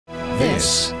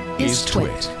This is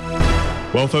TWiT.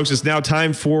 Well, folks, it's now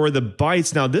time for the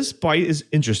bites. Now, this bite is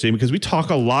interesting because we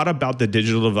talk a lot about the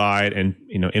digital divide and,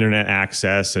 internet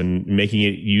access and making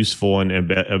it useful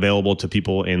and available to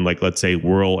people in, like, let's say,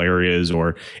 rural areas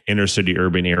or inner city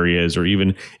urban areas, or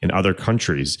even in other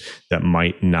countries that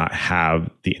might not have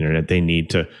the internet they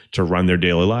need to run their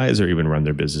daily lives or even run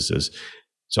their businesses.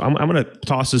 So I'm going to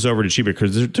toss this over to Chee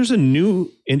because there's a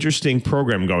new interesting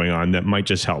program going on that might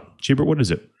just help. Chee, what is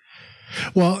it?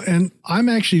 Well, and I'm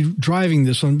actually driving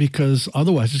this one because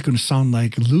otherwise it's going to sound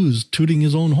like Lou's tooting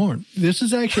his own horn. This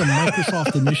is actually a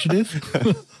Microsoft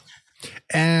initiative.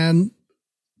 And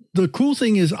the cool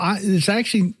thing is it's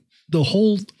actually the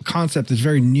whole concept is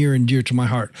very near and dear to my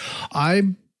heart.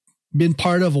 I've been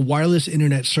part of a wireless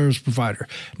internet service provider.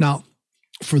 Now,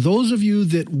 for those of you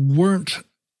that weren't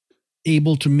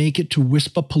able to make it to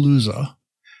Wispapalooza,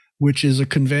 which is a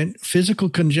physical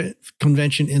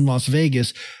convention in Las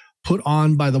Vegas, put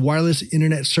on by the Wireless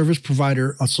Internet Service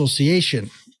Provider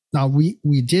Association. Now, we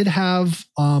did have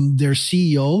their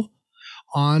CEO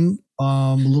on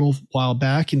a little while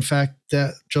back. In fact,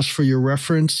 that just for your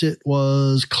reference, it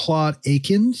was Claude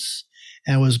Akins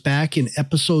and was back in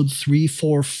episode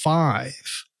 345.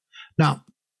 Now,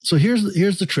 so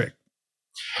here's the trick.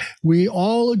 We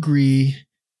all agree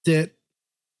that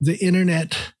the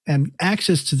internet and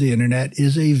access to the internet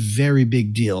is a very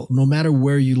big deal, no matter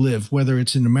where you live, whether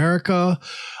it's in America,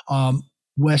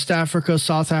 West Africa,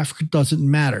 South Africa, doesn't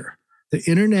matter. The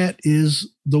internet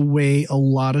is the way a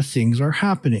lot of things are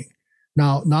happening.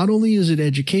 Now, not only is it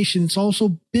education, it's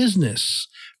also business,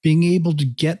 being able to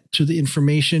get to the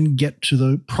information, get to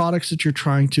the products that you're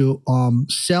trying to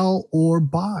sell or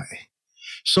buy.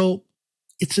 So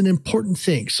it's an important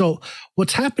thing. So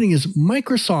what's happening is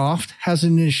Microsoft has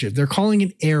an initiative. They're calling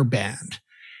it Airband.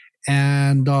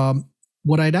 And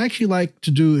what I'd actually like to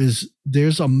do is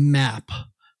there's a map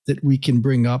that we can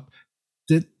bring up.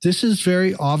 That this is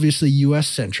very obviously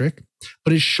US-centric,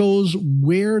 but it shows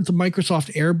where the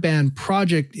Microsoft Airband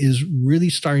project is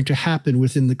really starting to happen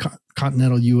within the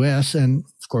continental US and,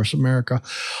 of course, America,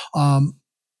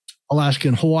 Alaska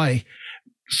and Hawaii.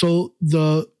 So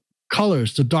the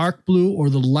colors, the dark blue or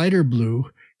the lighter blue,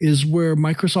 is where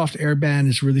Microsoft Airband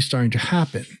is really starting to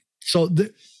happen. So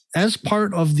as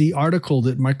part of the article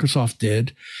that Microsoft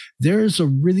did, there's a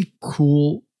really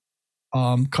cool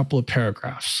couple of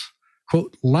paragraphs.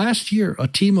 Quote, last year, a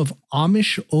team of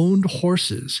Amish-owned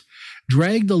horses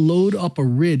dragged a load up a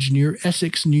ridge near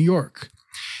Essex, New York.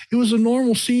 It was a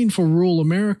normal scene for rural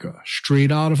America,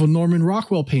 straight out of a Norman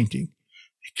Rockwell painting,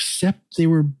 except they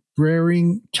were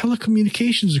bearing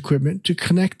telecommunications equipment to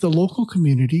connect the local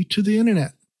community to the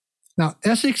internet. Now,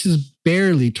 Essex is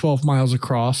barely 12 miles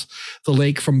across the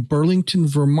lake from Burlington,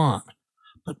 Vermont,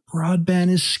 but broadband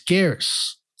is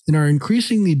scarce. In our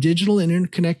increasingly digital and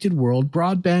interconnected world,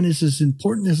 broadband is as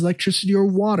important as electricity or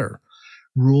water.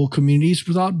 Rural communities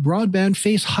without broadband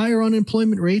face higher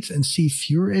unemployment rates and see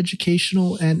fewer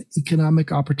educational and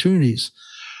economic opportunities.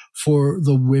 For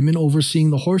the women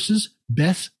overseeing the horses,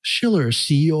 Beth Schiller,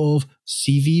 CEO of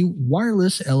CV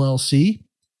Wireless LLC,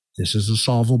 this is a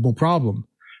solvable problem.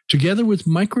 Together with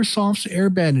Microsoft's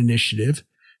Airband Initiative,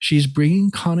 she's bringing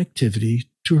connectivity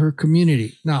to her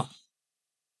community. Now,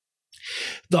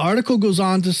 the article goes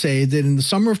on to say that in the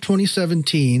summer of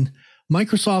 2017,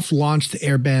 Microsoft launched the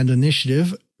Airband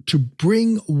Initiative to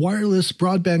bring wireless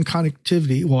broadband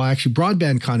connectivity,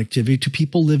 broadband connectivity to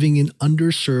people living in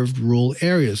underserved rural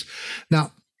areas.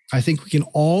 Now, I think we can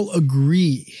all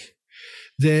agree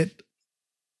that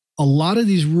a lot of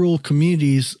these rural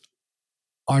communities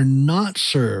are not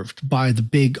served by the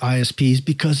big ISPs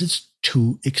because it's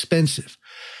too expensive.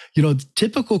 The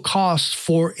typical cost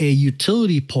for a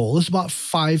utility pole is about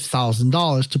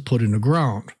 $5,000 to put in the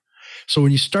ground. So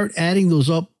when you start adding those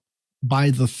up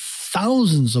by the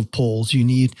thousands of poles you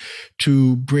need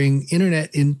to bring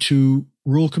internet into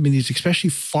rural communities, especially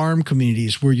farm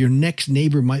communities where your next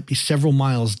neighbor might be several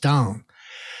miles down.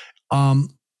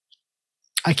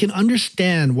 I can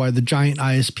understand why the giant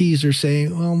ISPs are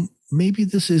saying, well, maybe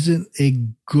this isn't a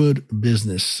good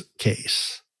business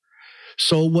case.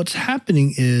 So what's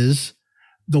happening is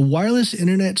the wireless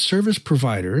internet service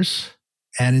providers,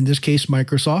 and in this case,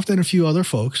 Microsoft and a few other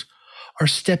folks, are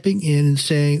stepping in and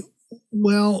saying,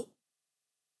 well,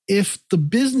 if the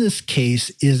business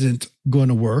case isn't going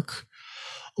to work,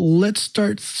 let's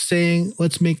start saying,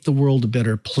 let's make the world a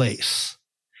better place.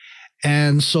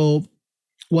 And so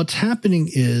what's happening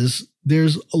is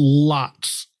there's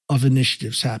lots of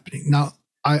initiatives happening. Now,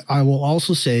 I will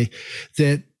also say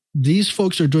that these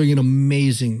folks are doing an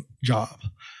amazing job.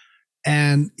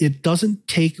 And it doesn't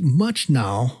take much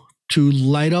now to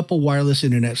light up a wireless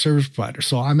internet service provider.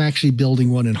 So I'm actually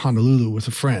building one in Honolulu with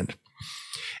a friend.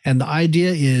 And the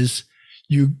idea is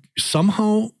you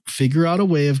somehow figure out a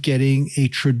way of getting a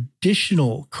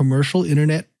traditional commercial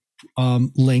internet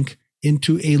link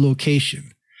into a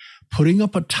location. Putting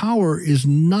up a tower is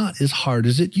not as hard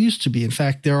as it used to be. In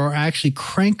fact, there are actually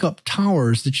crank up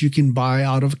towers that you can buy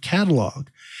out of a catalog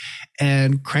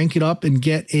and crank it up and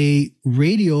get a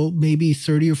radio maybe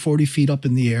 30 or 40 feet up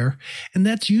in the air. And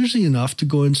that's usually enough to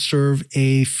go and serve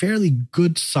a fairly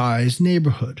good sized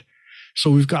neighborhood.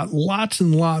 So we've got lots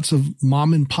and lots of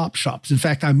mom and pop shops. In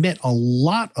fact, I met a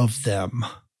lot of them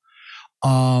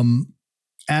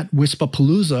at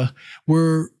Wispapalooza,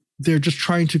 where they're just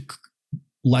trying to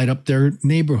light up their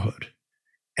neighborhood.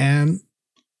 And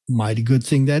mighty good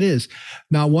thing that is.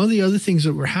 Now, one of the other things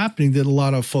that were happening that a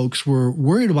lot of folks were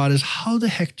worried about is how the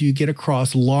heck do you get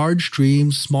across large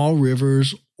streams, small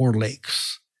rivers, or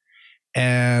lakes?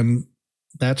 And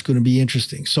that's going to be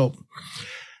interesting. So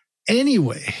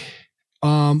anyway,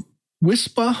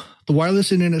 WISPA, the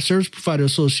Wireless Internet Service Provider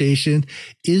Association,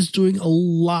 is doing a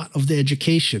lot of the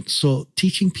education. So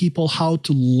teaching people how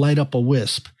to light up a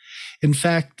WISP. In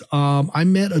fact, I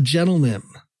met a gentleman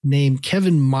named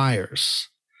Kevin Myers.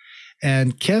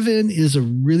 And Kevin is a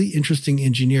really interesting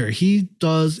engineer. He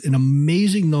does an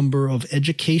amazing number of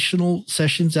educational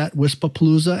sessions at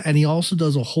Wispapalooza, and he also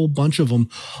does a whole bunch of them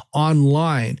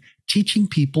online, teaching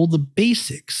people the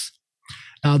basics.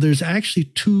 Now, there's actually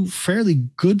two fairly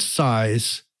good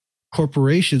size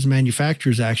corporations,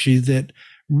 manufacturers actually, that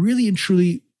really and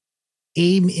truly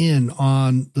aim in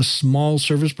on the small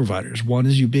service providers. One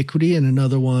is Ubiquiti and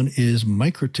another one is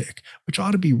MikroTik, which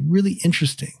ought to be really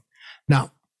interesting.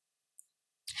 Now,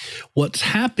 what's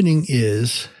happening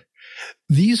is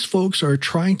these folks are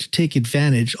trying to take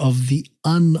advantage of the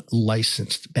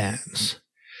unlicensed bands.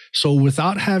 So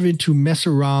without having to mess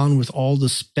around with all the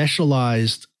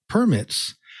specialized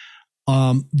permits,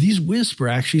 these WISP are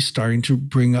actually starting to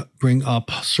bring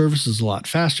up services a lot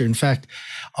faster. In fact,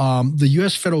 the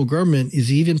U.S. federal government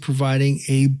is even providing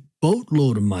a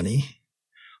boatload of money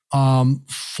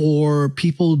for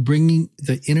people bringing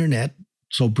the internet,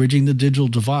 so bridging the digital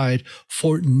divide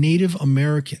for Native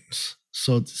Americans.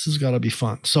 So this has got to be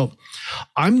fun. So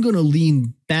I'm going to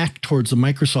lean back towards the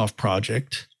Microsoft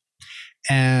project,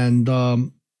 and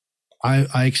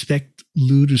I expect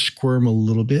Lou to squirm a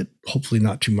little bit, hopefully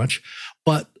not too much.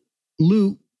 But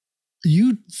Lou,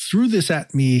 you threw this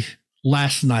at me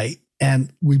last night,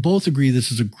 and we both agree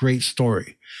this is a great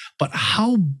story. But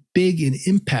how big an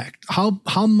impact,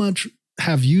 how much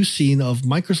have you seen of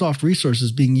Microsoft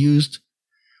resources being used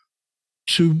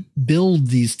to build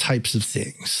these types of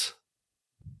things?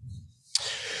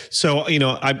 So,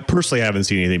 I personally haven't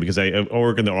seen anything because I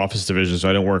work in the office division, so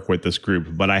I don't work with this group.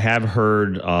 But I have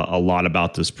heard a lot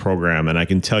about this program, and I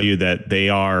can tell you that they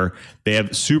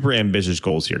have super ambitious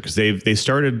goals here because they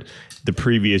started the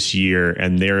previous year,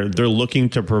 and they're looking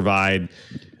to provide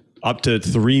up to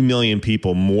 3 million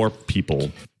people, more people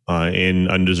in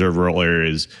undeserved rural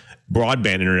areas,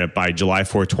 broadband internet by July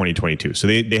 4th, 2022. So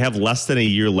they have less than a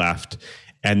year left,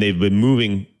 and they've been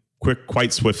moving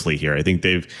quite swiftly here. I think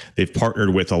they've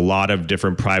partnered with a lot of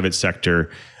different private sector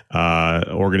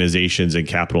organizations and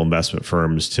capital investment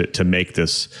firms to make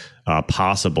this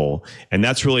possible. And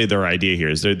that's really their idea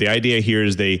here. The idea here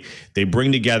is they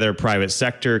bring together private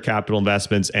sector capital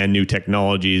investments and new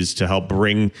technologies to help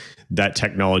bring that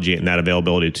technology and that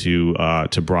availability to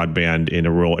broadband in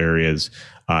rural areas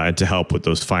and to help with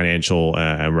those financial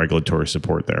and regulatory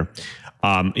support there.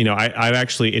 I've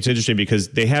actually, it's interesting because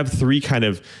they have three kind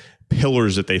of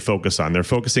pillars that they focus on. They're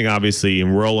focusing obviously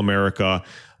in rural America,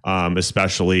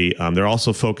 especially. They're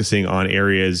also focusing on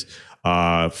areas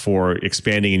for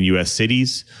expanding in U.S.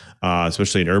 cities,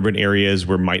 especially in urban areas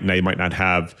where they might not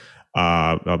have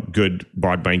a good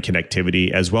broadband connectivity,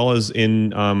 as well as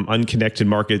in unconnected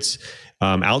markets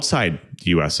outside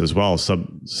the U.S. as well,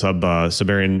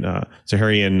 Saharan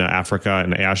Africa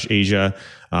and Asia.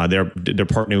 They're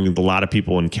partnering with a lot of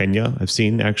people in Kenya, I've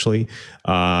seen actually,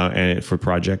 and for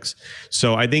projects.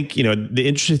 So I think the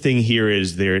interesting thing here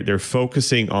is they're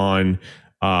focusing on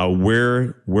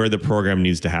where the program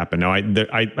needs to happen. Now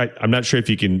I'm not sure if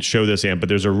you can show this, Ant, but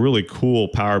there's a really cool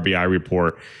Power BI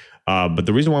report. But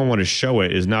the reason why I want to show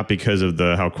it is not because of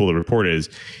how cool the report is.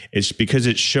 It's because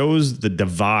it shows the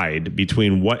divide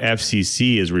between what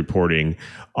FCC is reporting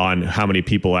on how many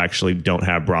people actually don't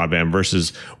have broadband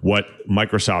versus what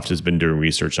Microsoft has been doing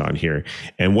research on here.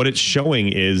 And what it's showing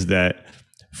is that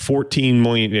 14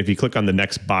 million, if you click on the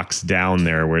next box down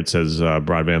there where it says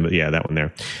broadband, yeah, that one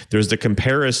there, there's the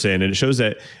comparison, and it shows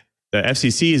that The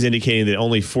FCC is indicating that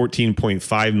only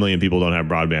 14.5 million people don't have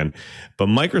broadband. But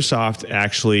Microsoft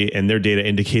actually, and their data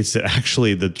indicates that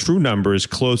actually the true number is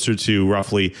closer to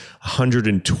roughly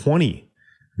 120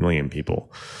 million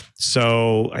people.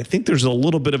 So I think there's a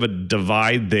little bit of a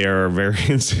divide there,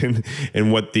 variance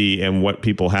in what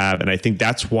people have, and I think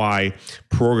that's why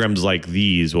programs like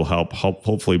these will help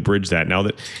hopefully bridge that. Now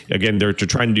that again they're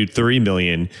trying to do 30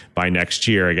 million by next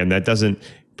year. Again, that doesn't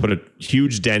put a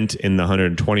huge dent in the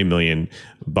 120 million,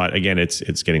 but again,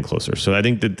 it's getting closer. So I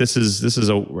think that this is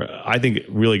a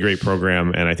really great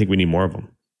program, and I think we need more of them.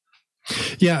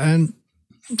 Yeah, and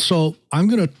so I'm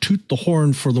going to toot the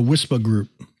horn for the WISPA group.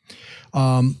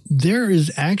 There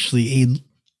is actually a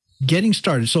getting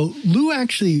started. So Lou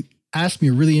actually asked me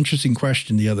a really interesting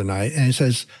question the other night, and it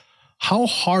says, how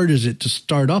hard is it to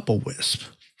start up a WISP?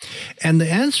 And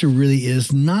the answer really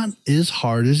is not as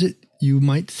hard as you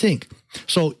might think.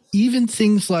 So even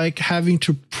things like having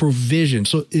to provision.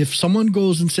 So if someone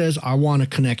goes and says, I want a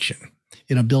connection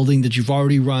in a building that you've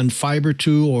already run fiber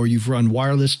to, or you've run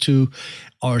wireless to,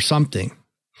 or something,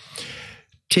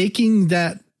 taking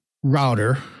that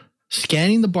router,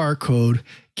 scanning the barcode,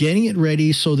 getting it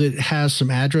ready so that it has some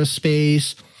address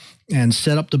space and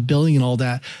set up the billing and all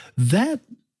that,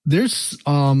 there's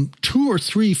 2 or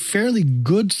 3 fairly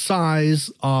good size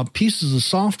pieces of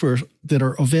software that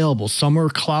are available. Some are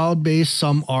cloud-based,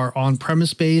 some are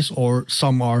on-premise based, or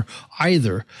some are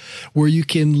either, where you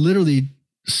can literally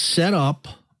set up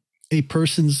a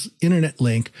person's internet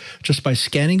link just by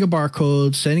scanning a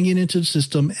barcode, sending it into the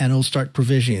system, and it'll start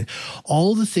provisioning.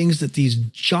 All the things that these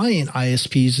giant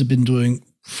ISPs have been doing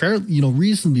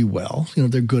reasonably well.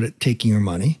 They're good at taking your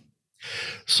money.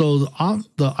 So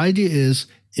the idea is,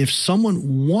 if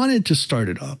someone wanted to start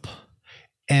it up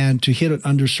and to hit an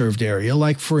underserved area,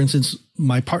 like for instance,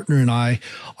 my partner and I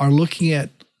are looking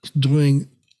at doing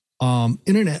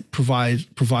internet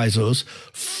provisos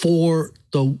for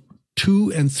the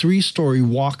 2- and 3-story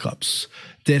walk-ups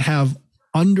that have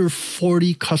under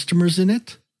 40 customers in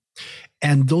it.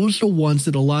 And those are the ones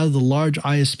that a lot of the large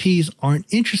ISPs aren't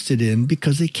interested in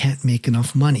because they can't make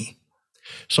enough money.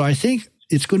 So I think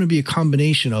it's going to be a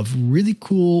combination of really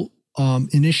cool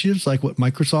initiatives like what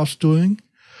Microsoft's doing.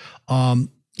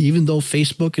 Even though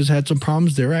Facebook has had some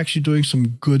problems, they're actually doing some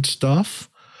good stuff.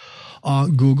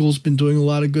 Google's been doing a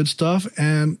lot of good stuff.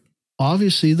 And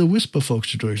obviously the WISPA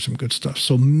folks are doing some good stuff.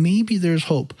 So maybe there's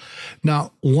hope.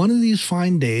 Now, one of these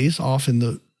fine days off in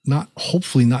the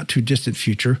hopefully not too distant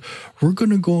future, we're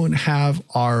going to go and have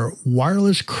our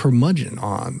wireless curmudgeon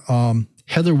on,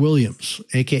 Heather Williams,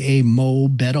 aka Mo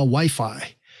Beta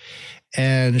Wi-Fi.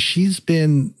 And she's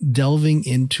been delving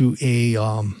into a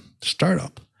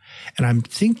startup. And I'm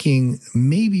thinking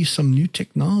maybe some new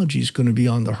technology is going to be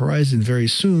on the horizon very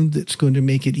soon that's going to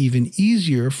make it even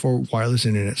easier for wireless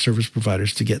internet service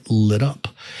providers to get lit up.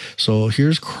 So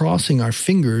here's crossing our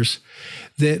fingers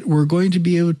that we're going to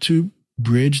be able to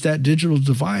bridge that digital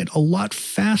divide a lot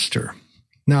faster.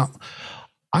 Now,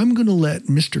 I'm going to let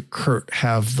Mr. Curt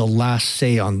have the last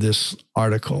say on this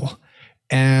article.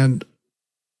 And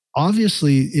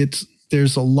obviously,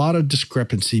 there's a lot of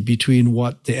discrepancy between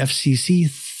what the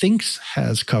FCC thinks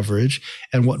has coverage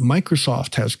and what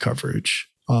Microsoft has coverage.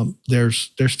 Their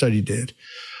study did.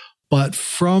 But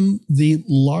from the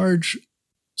large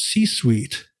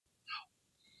C-suite,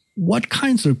 what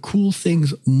kinds of cool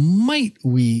things might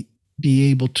we be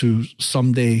able to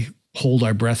someday hold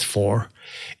our breath for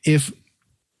if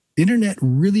internet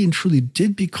really and truly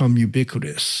did become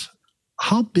ubiquitous?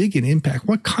 How big an impact,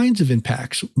 what kinds of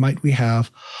impacts might we have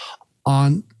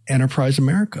on enterprise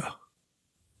America?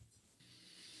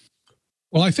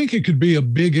 Well, I think it could be a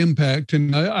big impact.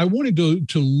 And I wanted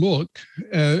to look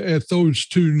at those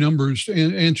two numbers,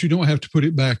 and you don't have to put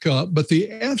it back up. But the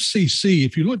FCC,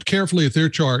 if you looked carefully at their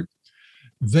chart,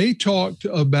 they talked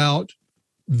about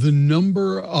the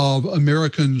number of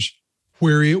Americans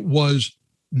where it was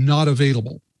not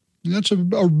available. And that's a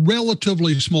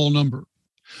relatively small number.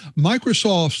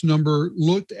 Microsoft's number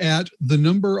looked at the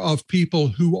number of people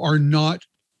who are not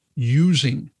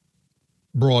using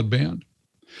broadband.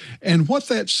 And what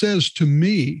that says to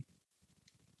me,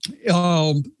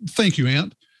 thank you,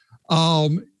 Ant,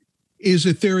 is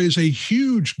that there is a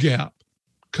huge gap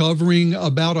covering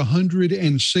about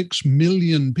 106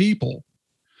 million people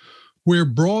where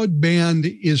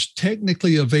broadband is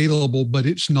technically available, but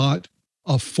it's not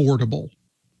affordable.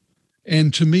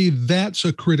 And to me, that's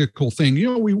a critical thing.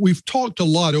 You know, we've talked a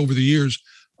lot over the years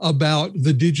about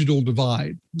the digital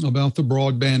divide, about the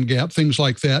broadband gap, things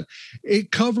like that.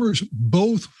 It covers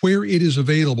both where it is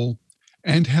available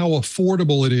and how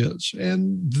affordable it is.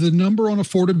 And the number on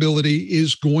affordability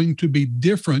is going to be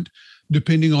different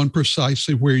depending on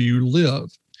precisely where you live.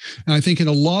 And I think in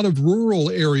a lot of rural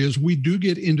areas, we do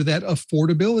get into that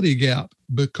affordability gap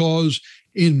because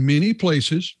in many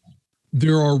places,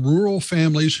 there are rural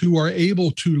families who are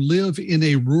able to live in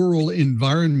a rural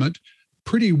environment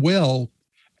pretty well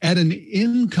at an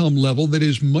income level that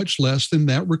is much less than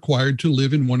that required to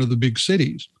live in one of the big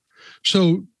cities.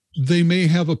 So they may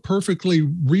have a perfectly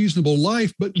reasonable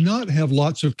life, but not have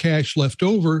lots of cash left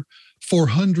over for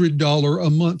 $100 a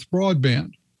month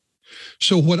broadband.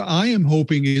 So what I am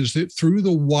hoping is that through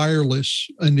the wireless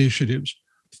initiatives,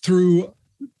 through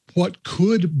what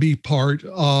could be part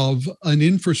of an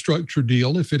infrastructure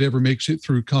deal, if it ever makes it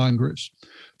through Congress,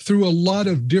 through a lot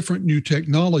of different new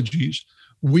technologies,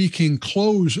 we can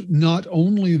close not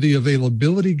only the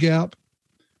availability gap,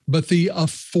 but the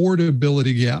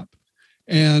affordability gap,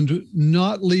 and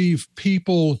not leave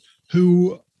people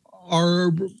who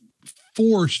are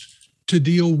forced to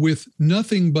deal with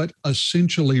nothing but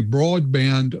essentially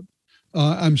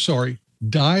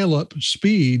dial-up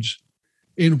speeds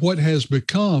in what has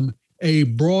become a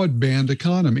broadband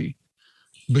economy.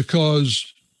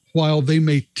 Because while they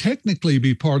may technically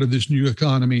be part of this new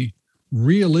economy,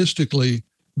 realistically,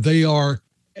 they are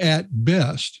at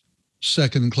best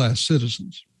second-class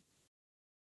citizens.